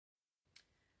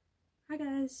Hi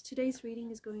guys, today's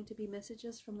reading is going to be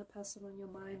messages from the person on your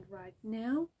mind right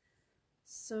now.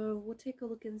 So we'll take a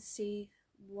look and see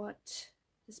what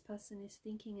this person is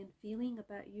thinking and feeling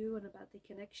about you and about the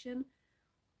connection.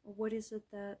 Or what is it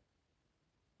that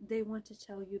they want to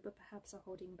tell you but perhaps are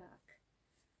holding back.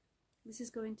 This is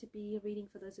going to be a reading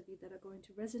for those of you that are going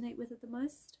to resonate with it the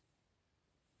most.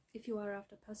 If you are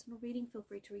after personal reading, feel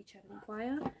free to reach out and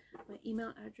inquire. My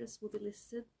email address will be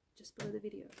listed just below the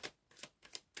video.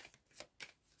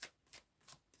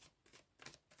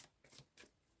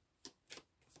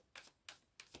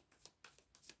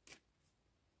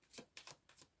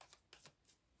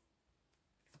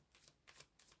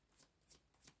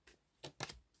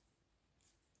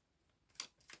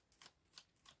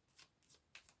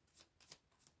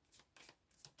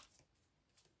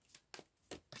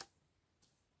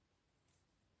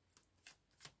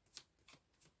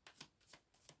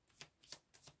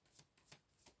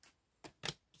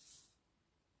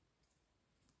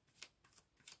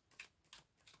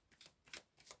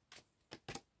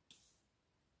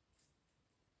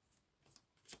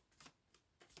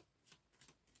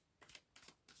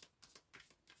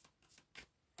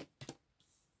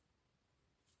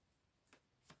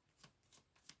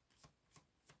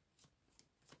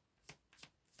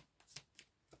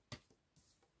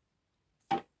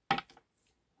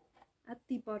 At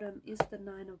the bottom is the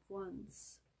Nine of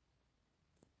Wands.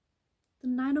 The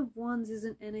Nine of Wands is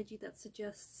an energy that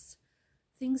suggests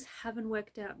things haven't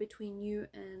worked out between you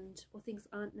or things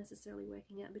aren't necessarily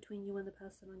working out between you and the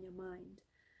person on your mind.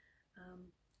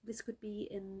 This could be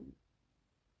an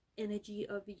energy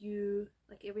of you,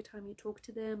 like every time you talk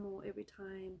to them or every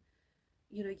time,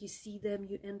 you know, you see them,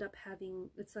 you end up having,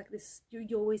 it's like this, you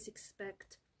always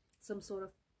expect some sort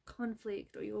of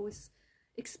conflict, or you always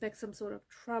expect some sort of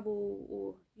trouble,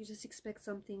 or you just expect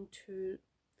something to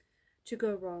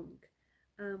go wrong.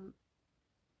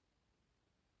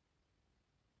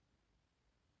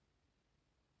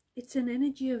 It's an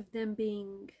energy of them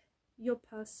being your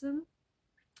person,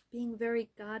 being very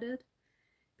guarded,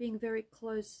 being very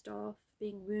closed off,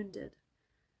 being wounded.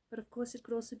 But of course it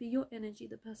could also be your energy,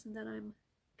 the person that I'm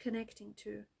connecting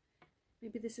to.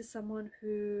 Maybe this is someone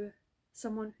whom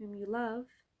you love,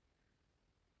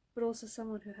 but also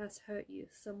someone who has hurt you,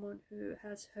 someone who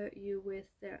has hurt you with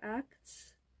their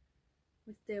acts,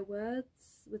 with their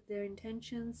words, with their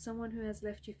intentions, someone who has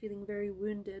left you feeling very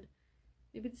wounded.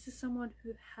 Maybe this is someone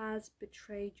who has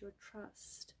betrayed your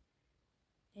trust,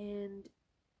 and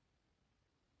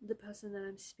the person that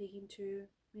I'm speaking to,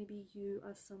 maybe you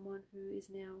are someone who is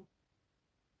now,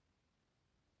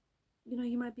 you know,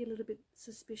 you might be a little bit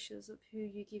suspicious of who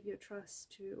you give your trust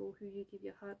to or who you give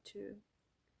your heart to.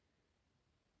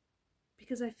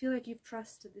 Because I feel like you've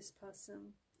trusted this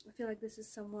person. I feel like this is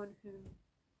someone who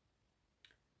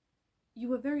you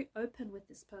were very open with.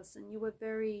 This person, you're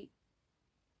very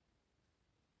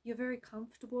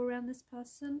comfortable around this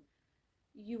person.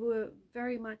 You were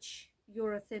very much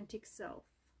your authentic self.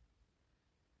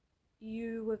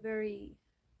 You were very,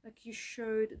 like, you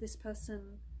showed this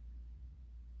person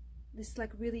this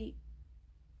like really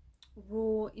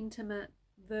raw, intimate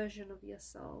version of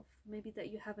yourself, maybe that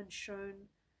you haven't shown,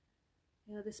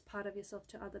 you know, this part of yourself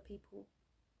to other people.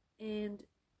 And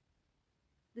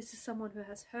this is someone who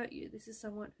has hurt you. This is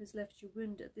someone who's left you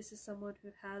wounded. This is someone who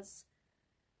has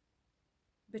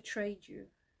betrayed you.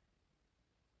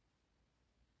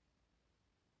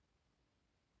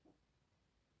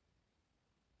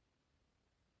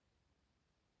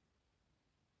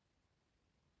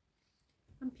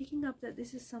 I'm picking up that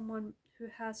this is someone who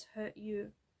has hurt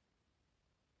you,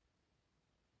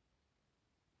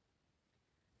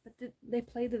 but they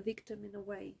play the victim in a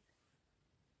way.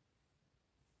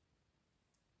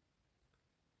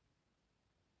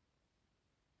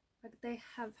 Like they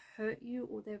have hurt you,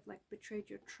 or they've like betrayed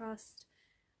your trust.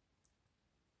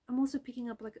 I'm also picking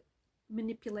up like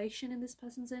manipulation in this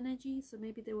person's energy. So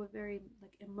maybe they were very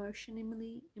like emotionally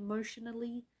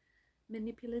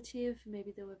manipulative.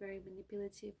 Maybe they were very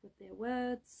manipulative with their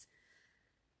words.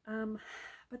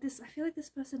 But I feel like this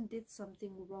person did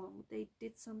something wrong. They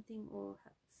did something or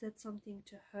said something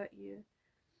to hurt you,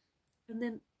 and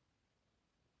then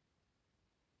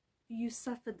you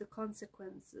suffered the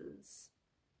consequences,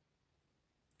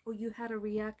 or you had a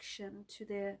reaction to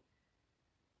their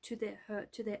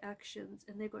hurt, to their actions,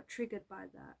 and they got triggered by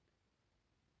that.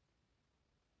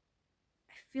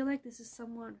 I feel like this is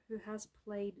someone who has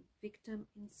played victim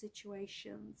in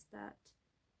situations that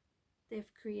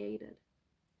they've created.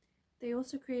 They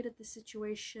also created the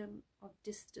situation of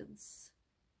distance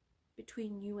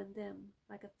between you and them,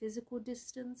 like a physical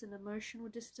distance, an emotional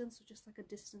distance, or just like a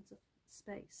distance of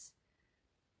space.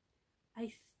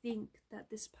 I think that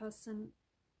this person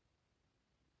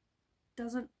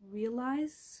doesn't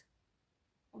realize,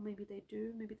 or maybe they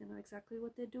do, maybe they know exactly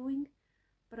what they're doing,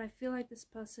 but I feel like this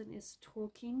person is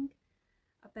talking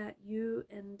about you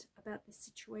and about the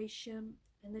situation,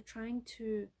 and they're trying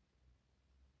to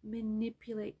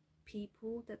manipulate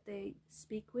people that they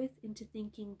speak with into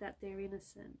thinking that they're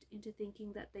innocent, into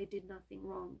thinking that they did nothing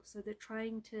wrong. So they're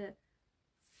trying to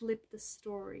flip the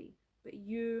story, but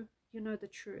you know the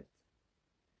truth.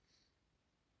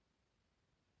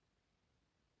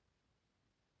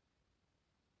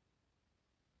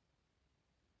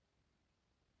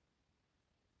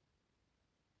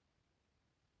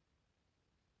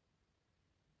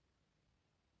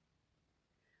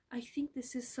 I think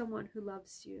this is someone who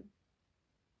loves you.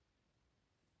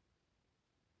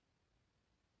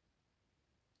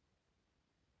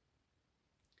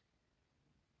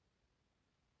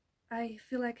 I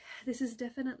feel like this is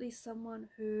definitely someone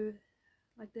who,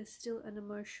 like, there's still an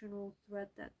emotional thread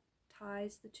that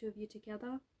ties the two of you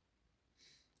together.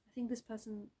 I think this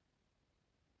person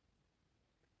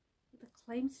either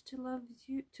claims to love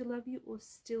you or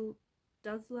still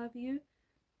does love you,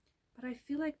 but I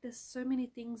feel like there's so many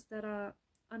things that are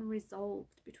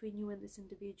unresolved between you and this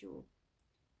individual.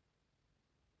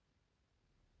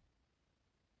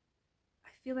 I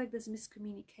feel like there's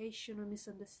miscommunication or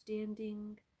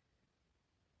misunderstanding.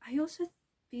 I also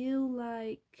feel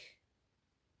like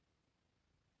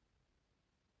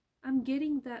I'm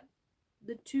getting that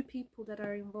the two people that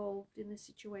are involved in the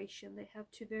situation, they have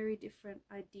two very different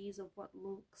ideas of what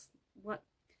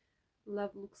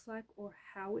love looks like, or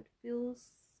how it feels,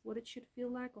 what it should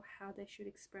feel like, or how they should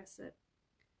express it.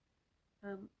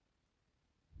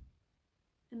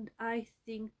 And I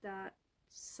think that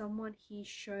someone here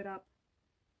showed up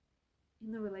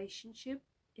in the relationship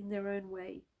in their own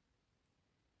way,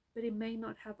 but it may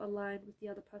not have aligned with the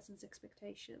other person's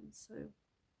expectations. So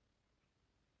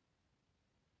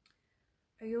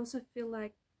I also feel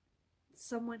like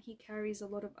someone here carries a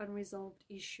lot of unresolved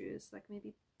issues, like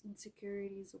maybe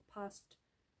insecurities or past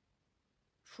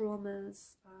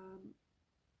traumas, and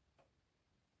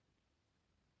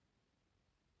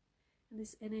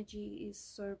this energy is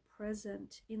so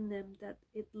present in them that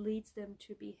it leads them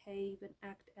to behave and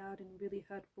act out in really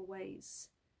hurtful ways.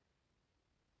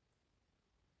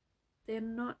 They're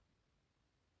not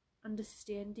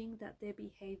understanding that their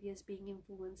behavior is being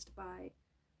influenced by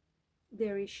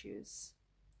their issues,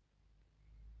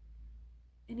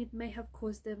 and it may have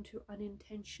caused them to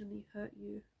unintentionally hurt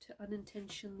you, to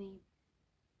unintentionally,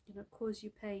 cause you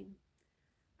pain.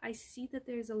 I see that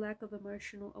there is a lack of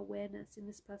emotional awareness in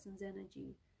this person's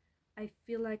energy. I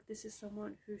feel like this is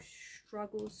someone who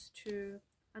struggles to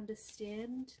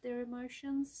understand their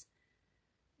emotions.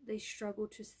 They struggle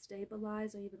to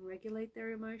stabilize or even regulate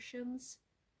their emotions.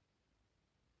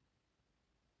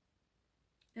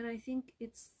 And I think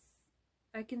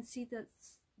I can see that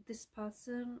this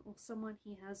person or someone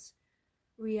he has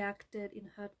reacted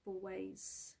in hurtful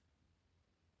ways.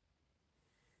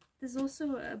 There's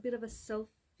also a bit of a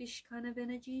selfish kind of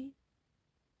energy.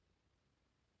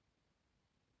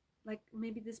 Like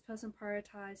maybe this person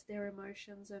prioritized their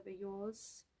emotions over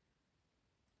yours,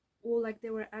 or like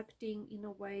they were acting in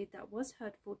a way that was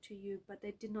hurtful to you, but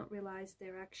they did not realize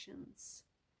their actions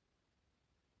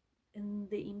and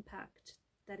the impact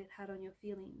that it had on your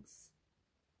feelings.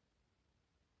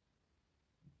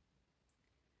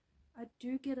 I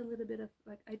do get a little bit of,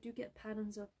 I do get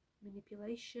patterns of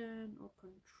manipulation or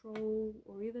control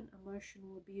or even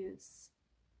emotional abuse.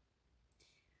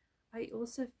 I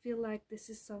also feel like this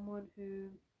is someone who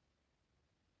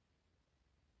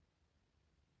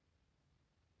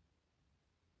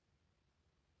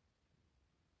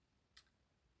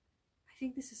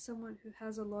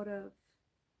has a lot of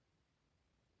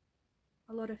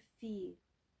fear.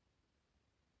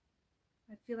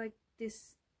 I feel like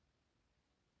this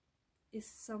is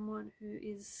someone who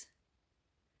is,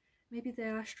 maybe they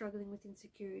are struggling with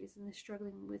insecurities and they're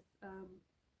struggling with,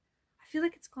 I feel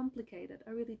like it's complicated.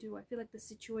 I really do. I feel like the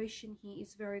situation here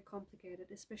is very complicated,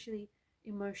 especially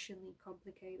emotionally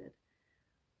complicated.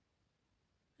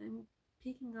 I'm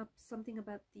picking up something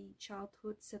about the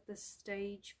childhood set the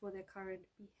stage for their current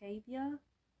behavior.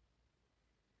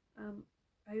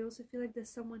 I also feel like there's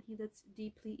someone here that's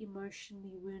deeply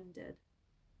emotionally wounded.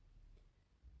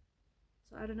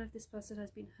 So I don't know if this person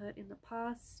has been hurt in the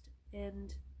past,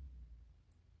 and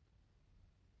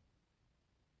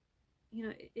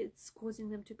it's causing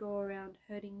them to go around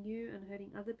hurting you and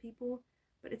hurting other people,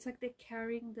 but it's like they're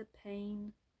carrying the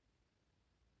pain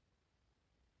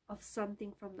of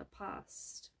something from the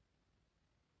past.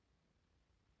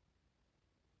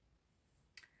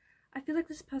 I feel like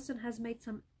this person has made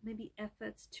some maybe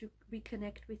efforts to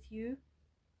reconnect with you.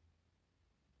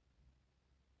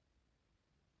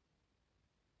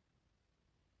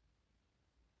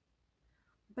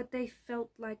 But they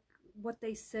felt like what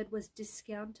they said was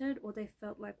discounted, or they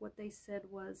felt like what they said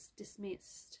was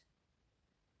dismissed.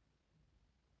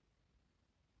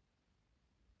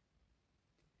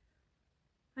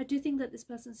 I do think that this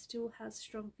person still has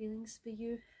strong feelings for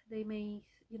you. They may,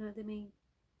 they may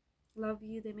love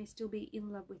you, they may still be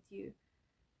in love with you.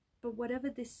 But whatever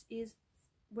this is,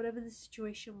 whatever the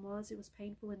situation was, it was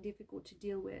painful and difficult to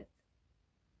deal with.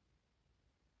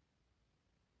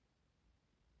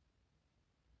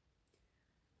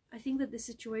 I think that this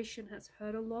situation has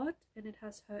hurt a lot, and it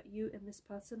has hurt you and this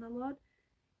person a lot.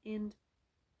 And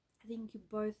I think the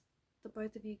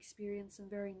both of you experience some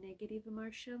very negative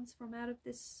emotions from out of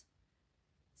this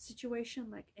situation,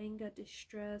 like anger,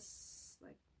 distress,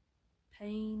 like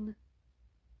pain.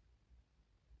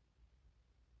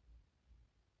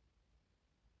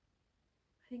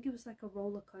 I think it was like a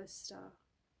roller coaster.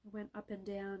 It went up and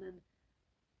down, and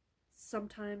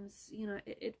sometimes,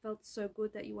 it felt so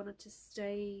good that you wanted to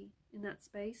stay in that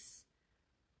space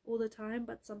all the time,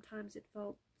 but sometimes it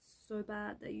felt so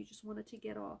bad that you just wanted to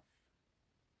get off.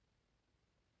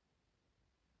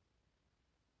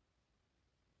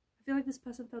 I feel like this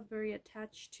person felt very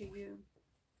attached to you.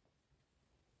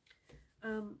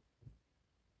 And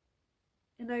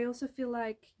I also feel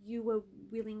like you were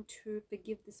willing to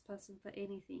forgive this person for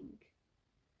anything.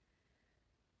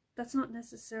 That's not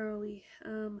necessarily,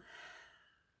 it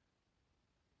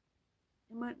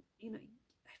might,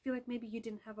 I feel like maybe you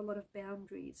didn't have a lot of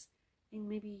boundaries, and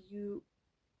maybe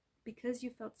because you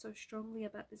felt so strongly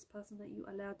about this person, that you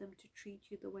allowed them to treat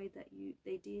you the way that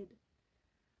they did.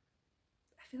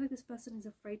 I feel like this person is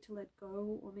afraid to let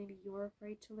go, or maybe you're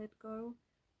afraid to let go.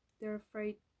 They're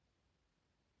afraid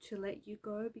to let you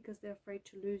go because they're afraid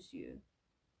to lose you.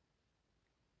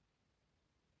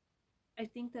 I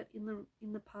think that in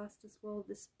the past as well,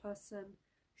 this person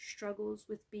struggles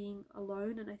with being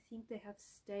alone, and I think they have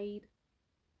stayed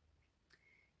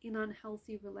in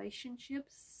unhealthy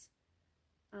relationships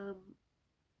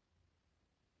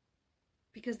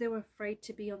because they were afraid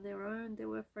to be on their own. They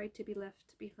were afraid to be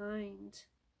left behind.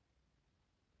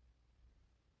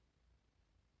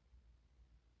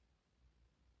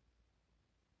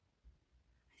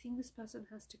 I think this person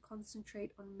has to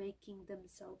concentrate on making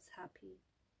themselves happy,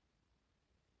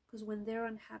 because when they're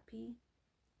unhappy,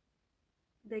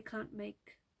 they can't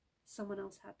make someone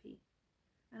else happy.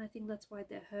 And I think that's why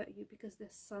they hurt you, because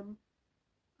there's some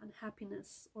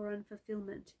unhappiness or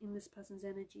unfulfillment in this person's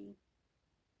energy.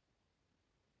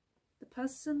 The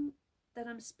person that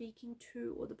I'm speaking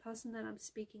to, or the person that I'm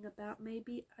speaking about,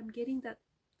 maybe I'm getting that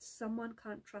someone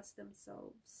can't trust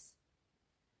themselves.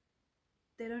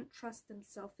 They don't trust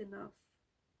themselves enough.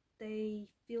 They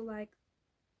feel like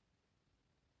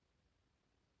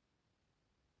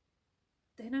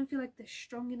they don't feel like they're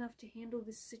strong enough to handle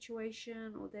this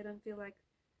situation, or they don't feel like,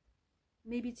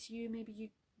 maybe it's you,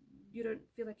 maybe you don't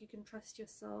feel like you can trust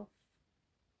yourself.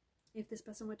 If this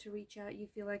person were to reach out, you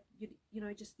feel like you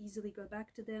just easily go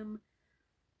back to them.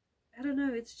 I don't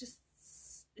know, it's just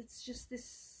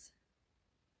this,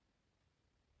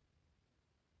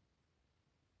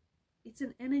 it's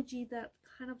an energy that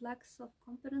kind of lacks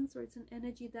self-confidence, or it's an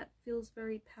energy that feels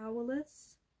very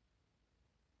powerless.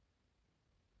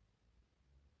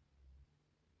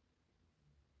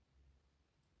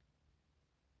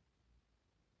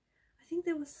 I think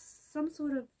there was some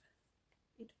sort of,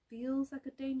 it feels like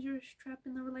a dangerous trap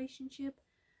in the relationship.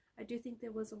 I do think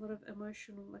there was a lot of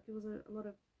emotional, like it was a lot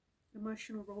of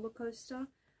emotional roller coaster.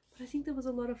 But I think there was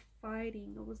a lot of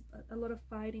fighting. There was a lot of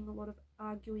fighting, a lot of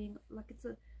arguing. Like it's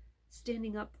a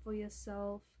standing up for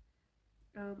yourself.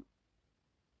 And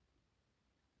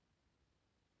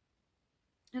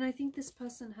I think this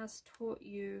person has taught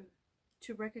you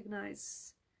to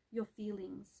recognize your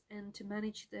feelings and to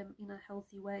manage them in a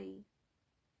healthy way.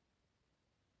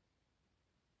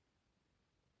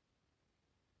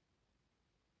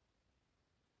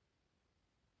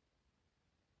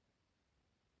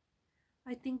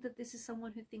 I think that this is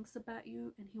someone who thinks about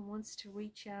you and who wants to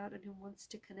reach out and who wants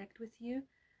to connect with you.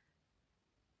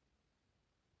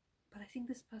 But I think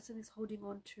this person is holding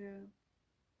on to,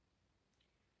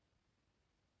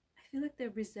 I feel like they're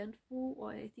resentful,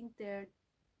 or I think they're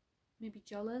maybe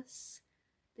jealous.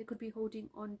 They could be holding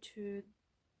on to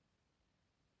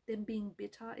them being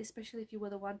bitter, especially if you were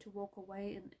the one to walk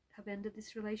away and have ended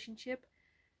this relationship.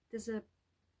 There's a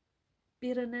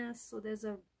bitterness, or there's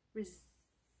a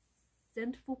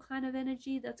resentful kind of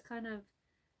energy that's kind of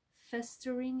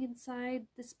festering inside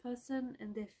this person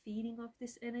and they're feeding off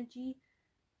this energy,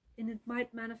 and it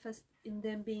might manifest in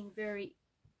them being very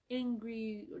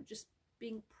angry or just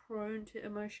being prone to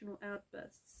emotional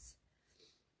outbursts.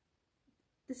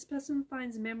 This person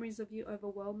finds memories of you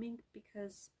overwhelming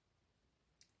because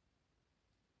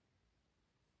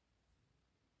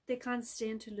they can't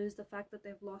stand to lose the fact that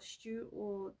they've lost you,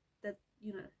 or that,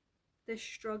 you know, they're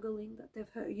struggling that they've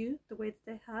hurt you the way that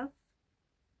they have.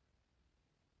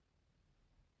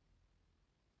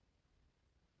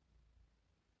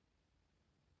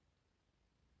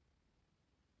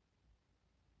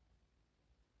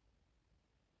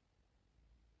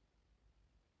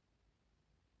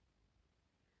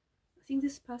 I think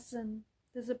this person,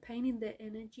 there's a pain in their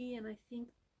energy, and I think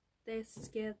they're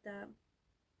scared that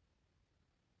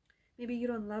maybe you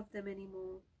don't love them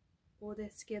anymore, or they're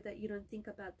scared that you don't think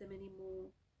about them anymore,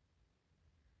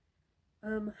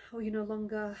 or you no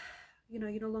longer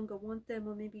want them,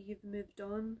 or maybe you've moved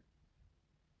on.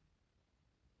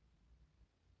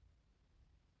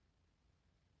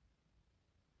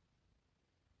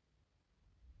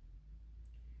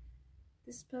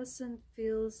 This person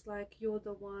feels like you're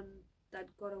the one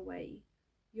that got away.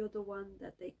 You're the one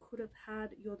that they could have had.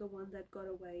 You're the one that got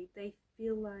away. They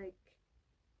feel like,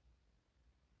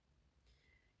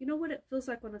 you know what it feels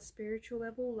like on a spiritual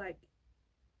level? Like,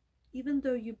 even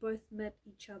though you both met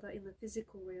each other in the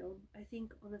physical realm, I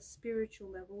think on a spiritual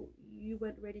level, you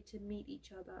weren't ready to meet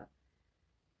each other.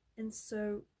 And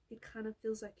so it kind of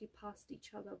feels like you passed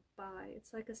each other by.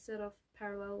 It's like a set of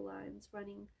parallel lines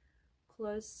running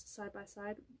close side by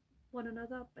side one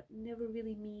another, but never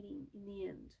really meeting in the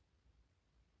end.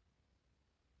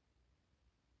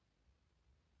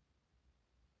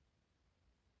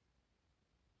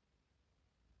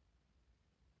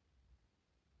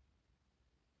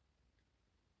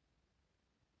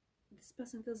 This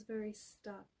person feels very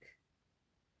stuck.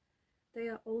 They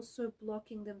are also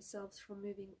blocking themselves from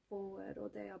moving forward, or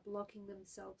they are blocking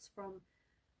themselves from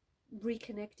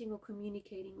reconnecting or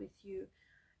communicating with you.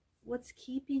 What's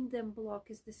keeping them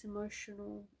blocked is this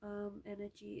emotional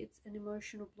energy. It's an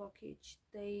emotional blockage.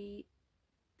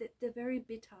 They're very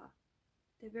bitter.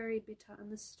 They're very bitter,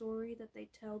 and the story that they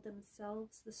tell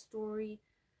themselves,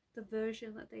 the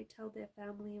version that they tell their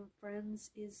family and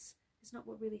friends is not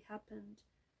what really happened.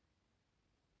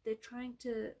 They're trying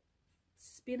to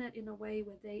spin it in a way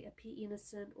where they appear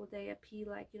innocent, or they appear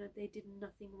like, you know, they did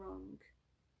nothing wrong.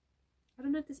 I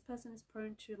don't know if this person is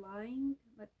prone to lying,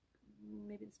 like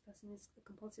maybe this person is a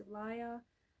compulsive liar.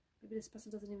 Maybe this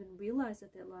person doesn't even realize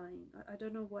that they're lying. I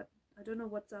don't know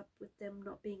what's up with them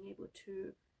not being able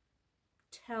to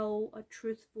tell a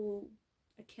truthful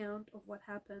account of what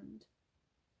happened.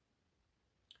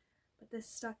 But they're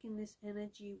stuck in this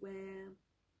energy where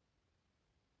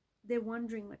they're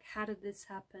wondering, like, how did this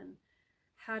happen?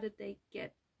 How did they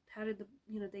get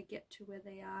to where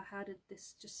they are? How did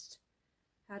things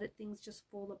just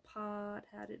fall apart?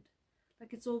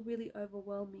 It's all really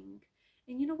overwhelming.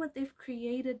 And you know what they've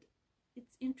created?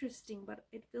 It's interesting, but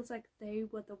it feels like they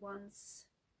were the ones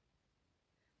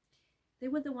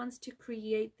to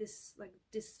create this, like,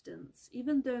 distance,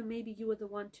 even though maybe you were the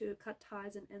one to cut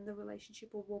ties and end the relationship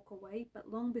or walk away.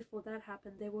 But long before that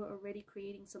happened, they were already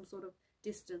creating some sort of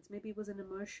distance. Maybe it was an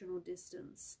emotional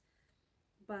distance,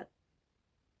 but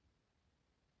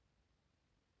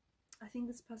I think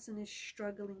this person is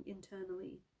struggling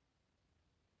internally.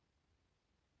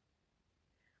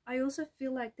 I also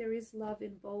feel like there is love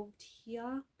involved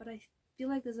here, but I feel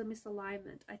like there's a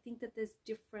misalignment. I think that there's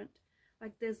different,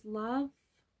 like, there's love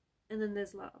and then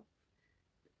there's love.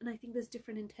 And I think there's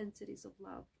different intensities of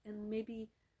love. And maybe,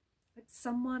 like,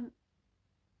 someone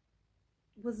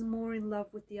was more in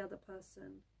love with the other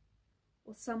person,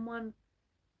 or someone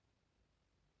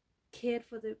cared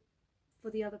for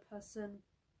the other person,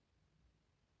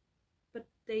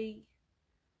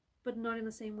 but not in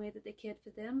the same way that they cared for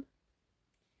them.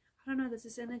 I don't know, there's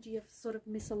this energy of sort of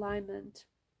misalignment.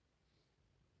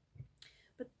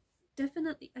 But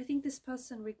definitely, I think this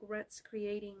person regrets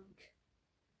creating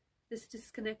this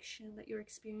disconnection that you're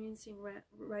experiencing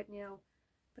right now.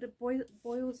 But it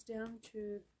boils down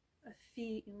to a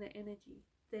fear in their energy,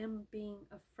 them being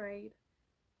afraid.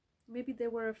 Maybe they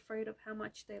were afraid of how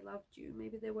much they loved you.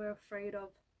 Maybe they were afraid of,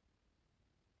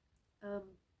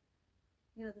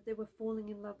 that they were falling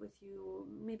in love with you, or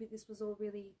maybe this was all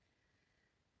really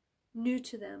new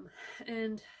to them,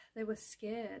 and they were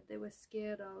scared. They were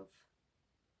scared of,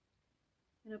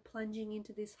 plunging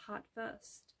into this heart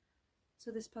first.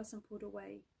 So this person pulled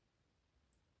away.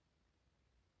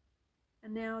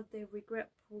 And now they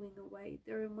regret pulling away.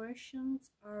 Their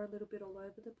emotions are a little bit all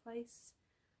over the place.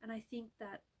 And I think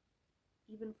that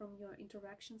even from your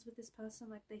interactions with this person,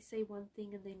 like they say one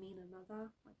thing and they mean another.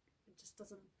 Like it just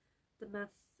doesn't, the math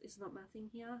is not mathing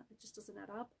here. It just doesn't add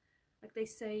up. Like they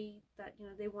say that, you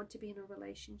know, they want to be in a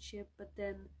relationship, but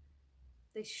then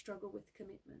they struggle with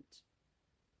commitment.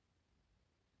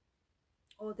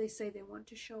 Or they say they want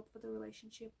to show up for the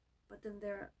relationship, but then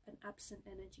they're an absent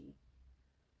energy.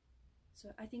 So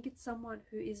I think it's someone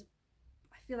who is,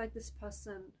 I feel like this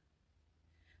person,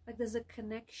 like there's a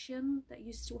connection that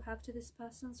you still have to this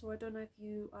person. So I don't know if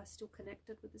you are still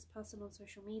connected with this person on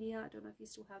social media. I don't know if you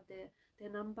still have their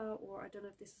number, or I don't know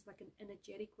if this is like an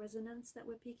energetic resonance that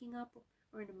we're picking up,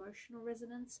 or an emotional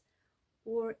resonance,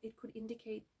 or it could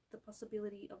indicate the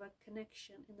possibility of a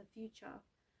connection in the future.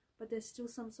 But there's still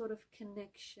some sort of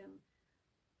connection.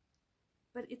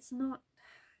 But it's not,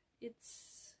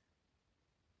 it's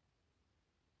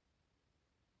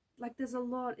like there's a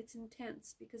lot, it's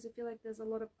intense, because I feel like there's a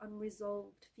lot of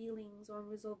unresolved feelings or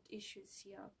unresolved issues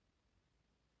here.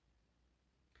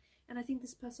 And I think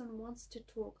this person wants to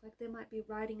talk. Like they might be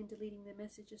writing and deleting their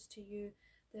messages to you.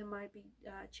 They might be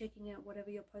checking out whatever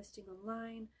you're posting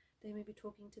online. They may be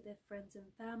talking to their friends and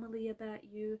family about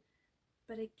you.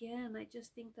 But again, I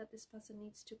just think that this person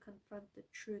needs to confront the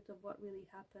truth of what really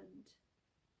happened.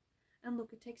 And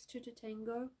look, it takes two to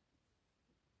tango,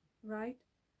 right?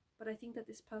 But I think that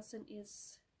this person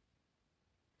is,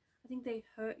 I think they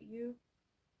hurt you.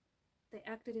 They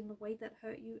acted in a way that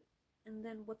hurt you. And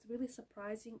then what's really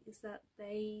surprising is that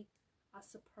they are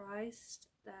surprised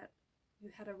that you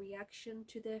had a reaction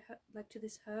to their, like to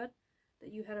this hurt,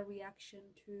 that you had a reaction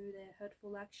to their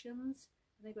hurtful actions,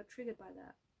 and they got triggered by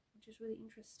that, which is really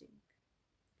interesting.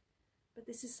 But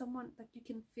this is someone, like you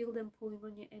can feel them pulling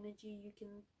on your energy, you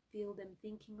can feel them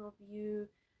thinking of you.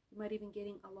 You might even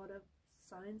getting a lot of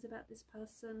signs about this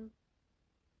person.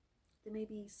 There may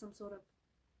be some sort of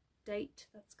date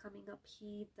that's coming up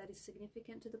here that is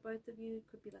significant to the both of you.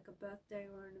 It could be like a birthday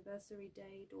or an anniversary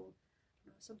date, or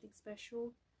you know, something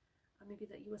special, maybe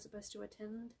that you were supposed to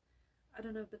attend. I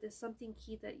don't know, but there's something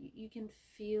here that you can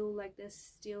feel like there's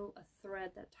still a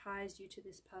thread that ties you to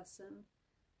this person.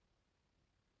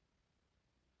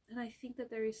 And I think that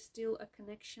there is still a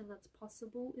connection that's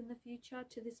possible in the future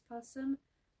to this person.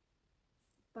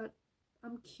 But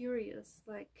I'm curious,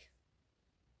 like,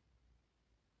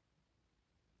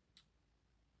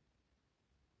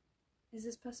 is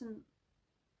this person,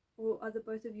 or are the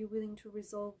both of you willing to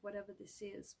resolve whatever this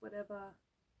is, whatever,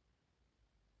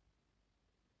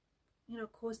 you know,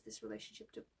 caused this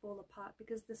relationship to fall apart?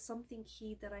 Because there's something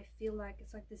here that I feel like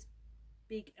it's like this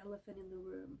big elephant in the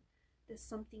room. There's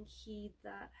something here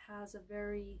that has a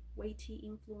very weighty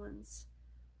influence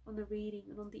on the reading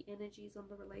and on the energies on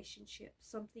the relationship.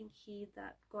 Something here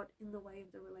that got in the way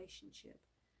of the relationship.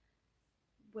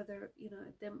 Whether, you know,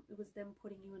 it was them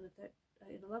putting you in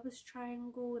a lover's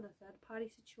triangle, in a third party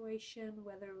situation,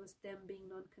 whether it was them being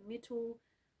non-committal,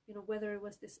 you know, whether it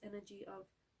was this energy of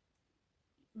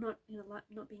not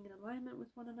being in alignment with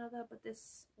one another, but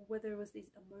this, whether it was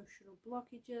these emotional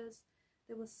blockages.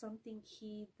 There was something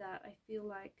here that I feel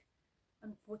like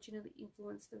unfortunately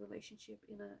influenced the relationship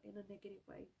in a negative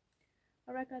way.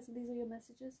 Alright guys, and these are your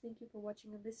messages. Thank you for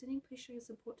watching and listening. Please show your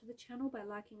support to the channel by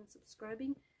liking and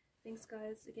subscribing. Thanks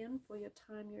guys again for your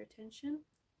time, your attention.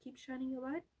 Keep shining your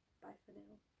light. Bye for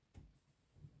now.